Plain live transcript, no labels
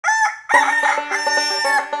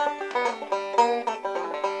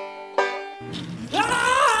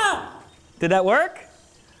Did that work?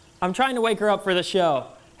 I'm trying to wake her up for the show.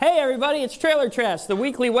 Hey everybody, it's Trailer Trash, the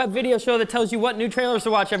weekly web video show that tells you what new trailers to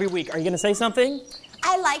watch every week. Are you gonna say something?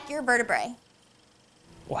 I like your vertebrae.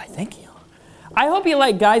 Why, thank you. I hope you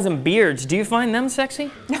like guys and beards. Do you find them sexy?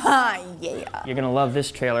 Yeah. You're gonna love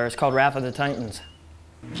this trailer. It's called Wrath of the Titans.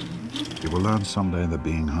 You will learn someday that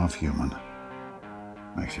being half human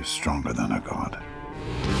makes you stronger than a god.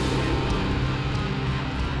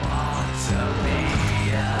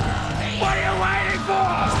 What are you waiting for?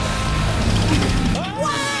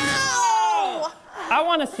 Wow! I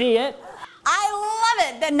want to see it. I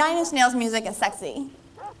love it. The Nine Inch Nails music is sexy.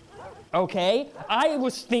 Okay, I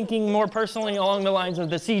was thinking more personally along the lines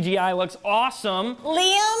of the CGI looks awesome.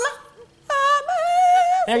 Liam?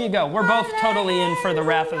 There you go. We're both totally in for the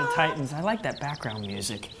Wrath of the Titans. I like that background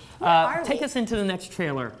music. Take us into the next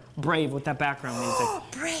trailer, Brave, with that background music.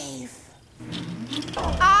 Brave.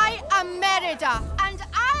 I am Merida, and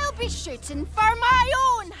I'll be shooting for my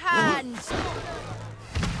own hand.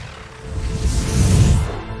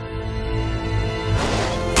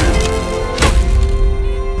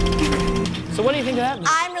 So what do you think of that?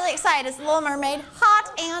 I'm really excited. It's The Little Mermaid,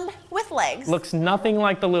 hot and with legs. Looks nothing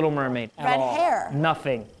like The Little Mermaid at Red all. hair.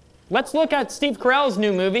 Nothing. Let's look at Steve Carell's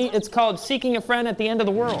new movie. It's called Seeking a Friend at the End of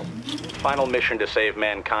the World. Final mission to save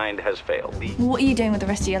mankind has failed. What are you doing with the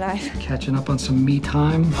rest of your life? Catching up on some me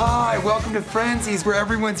time. Hi, welcome to Frenzies, where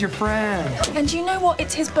everyone's your friend. And do you know what?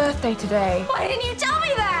 It's his birthday today. Why didn't you tell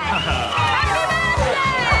me that?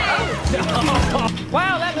 Happy birthday!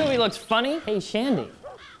 Wow, that movie looks funny. Hey, Shandi,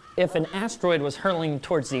 if an asteroid was hurtling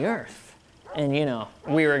towards the Earth, and you know,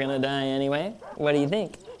 we were gonna die anyway, what do you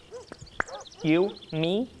think? You,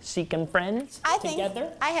 me, seeking friends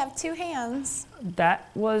together? I have two hands.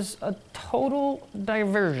 That was a total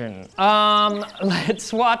diversion.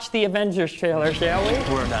 Let's watch the Avengers trailer, shall we?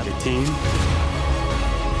 We're not a team.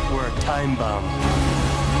 We're a time bomb.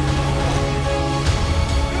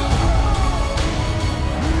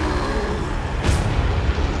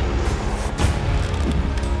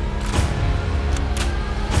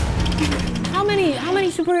 How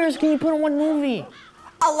many superheroes can you put in one movie?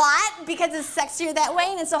 A lot, because it's sexier that way,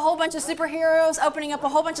 and it's a whole bunch of superheroes opening up a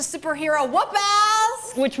whole bunch of superhero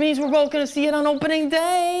whoop-ass. Which means we're both gonna see it on opening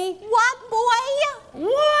day. What, boy?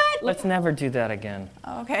 What? Let's never do that again.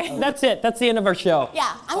 Okay. That's it. That's the end of our show.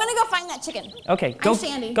 Yeah, I'm gonna go find that chicken. Okay, I'm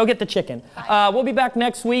Shandi. go get the chicken. We'll be back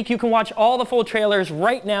next week. You can watch all the full trailers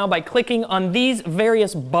right now by clicking on these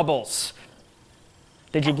various bubbles.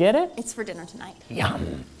 Did you get it? It's for dinner tonight.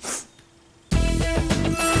 Yum.